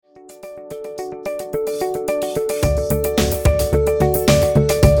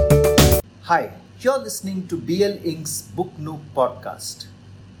Hi, you're listening to BL Inc.'s Book Nook podcast.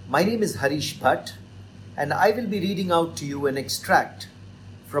 My name is Harish Bhatt, and I will be reading out to you an extract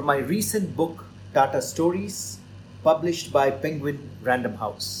from my recent book, Tata Stories, published by Penguin Random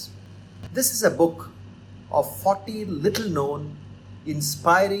House. This is a book of 40 little known,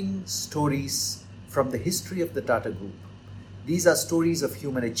 inspiring stories from the history of the Tata Group. These are stories of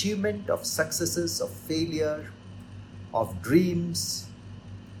human achievement, of successes, of failure, of dreams,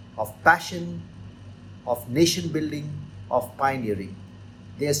 of passion, of nation building, of pioneering.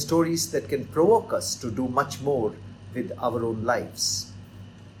 They are stories that can provoke us to do much more with our own lives.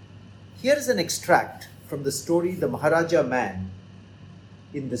 Here is an extract from the story The Maharaja Man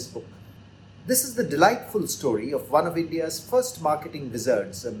in this book. This is the delightful story of one of India's first marketing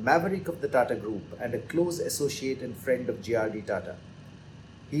wizards, a maverick of the Tata Group and a close associate and friend of J.R.D. Tata.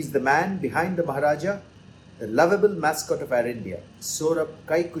 He is the man behind the Maharaja, the lovable mascot of Air India, Saurabh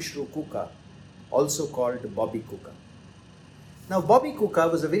Kai Khushroo Kuka, also called Bobby Kuka. Now, Bobby Kuka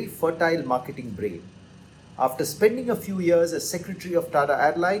was a very fertile marketing brain. After spending a few years as secretary of Tata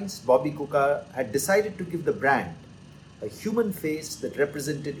Airlines, Bobby Kuka had decided to give the brand a human face that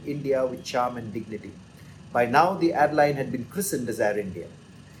represented India with charm and dignity. By now, the airline had been christened as Air India.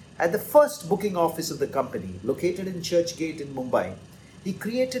 At the first booking office of the company, located in Churchgate in Mumbai, he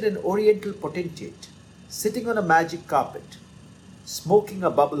created an oriental potentate, sitting on a magic carpet, smoking a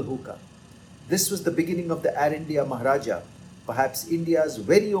bubble hookah. This was the beginning of the Air India Maharaja, perhaps India's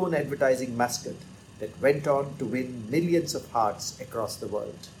very own advertising mascot that went on to win millions of hearts across the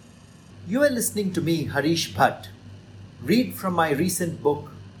world. You are listening to me, Harish Bhatt, read from my recent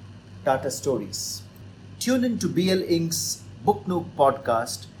book, Tata Stories. Tune in to BL Inc.'s Book Nook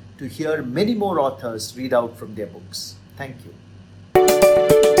podcast to hear many more authors read out from their books. Thank you.